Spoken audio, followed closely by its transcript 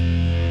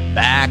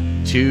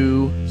back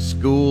to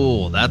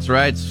school. That's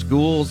right,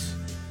 schools,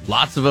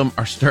 lots of them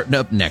are starting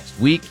up next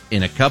week.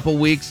 In a couple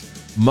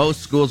weeks, most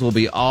schools will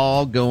be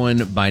all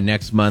going by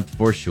next month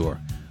for sure.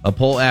 A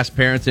poll asked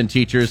parents and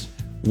teachers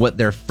what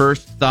their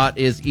first thought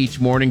is each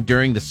morning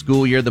during the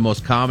school year. The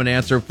most common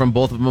answer from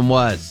both of them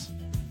was,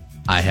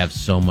 I have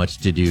so much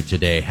to do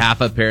today.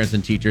 Half of parents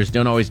and teachers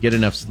don't always get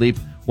enough sleep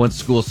once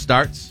school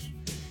starts.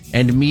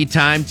 And me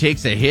time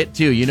takes a hit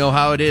too. You know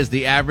how it is.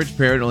 The average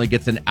parent only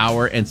gets an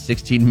hour and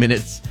 16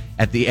 minutes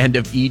at the end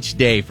of each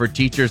day. For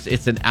teachers,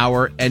 it's an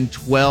hour and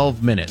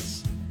 12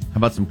 minutes. How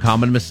about some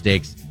common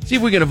mistakes? See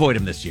if we can avoid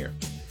them this year.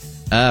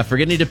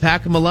 Forgetting to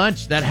pack them a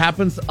lunch. That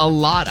happens a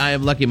lot. I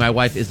am lucky my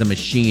wife is a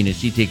machine and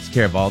she takes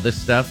care of all this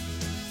stuff.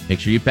 Make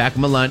sure you pack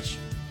them a lunch.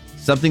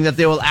 Something that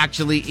they will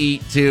actually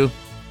eat too.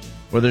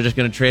 Or they're just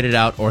going to trade it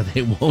out or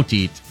they won't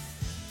eat.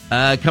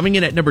 Coming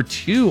in at number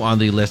 2 on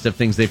the list of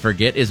things they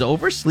forget is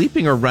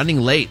oversleeping or running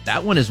late.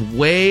 That one is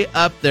way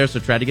up there, so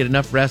try to get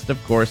enough rest,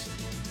 of course.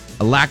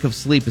 A lack of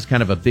sleep is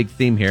kind of a big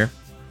theme here.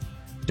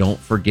 Don't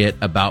forget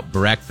about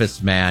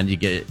breakfast, man. You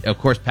get, of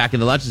course, packing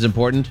the lunch is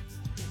important.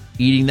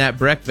 Eating that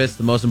breakfast,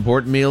 the most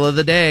important meal of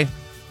the day.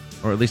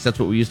 Or at least that's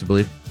what we used to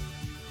believe.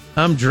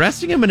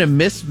 Dressing him in a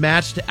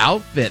mismatched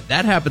outfit.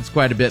 That happens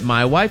quite a bit.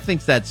 My wife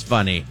thinks that's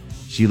funny.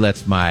 She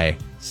lets my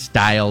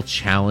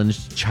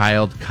style-challenged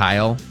child,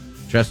 Kyle,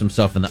 dress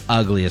himself in the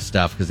ugliest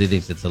stuff because she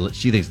thinks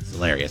it's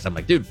hilarious. I'm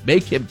like, dude,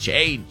 make him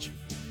change.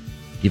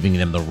 Giving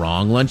them the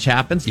wrong lunch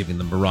happens. Giving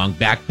them the wrong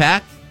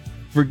backpack.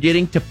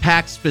 Forgetting to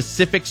pack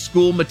specific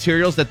school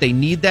materials that they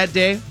need that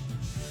day.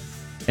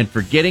 And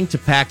forgetting to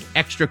pack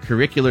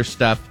extracurricular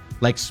stuff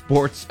like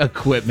sports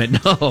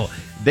equipment. No,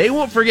 they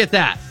won't forget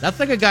that. That's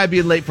like a guy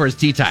being late for his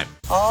tea time.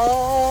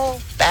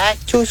 Oh, back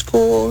to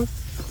school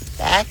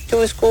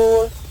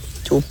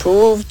to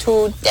prove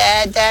to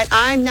Dad that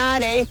I'm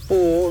not a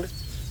fool.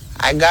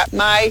 I got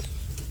my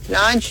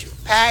lunch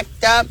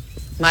packed up,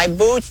 my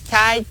boots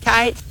tied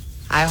tight.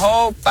 I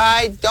hope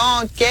I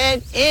don't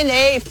get in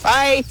a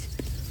fight.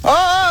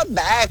 Oh,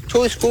 back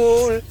to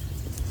school,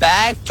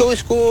 back to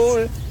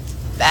school,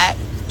 back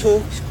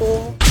to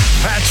school.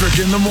 Patrick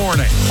in the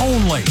morning,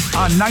 only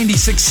on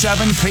 96.7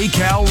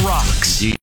 PayCal Rocks.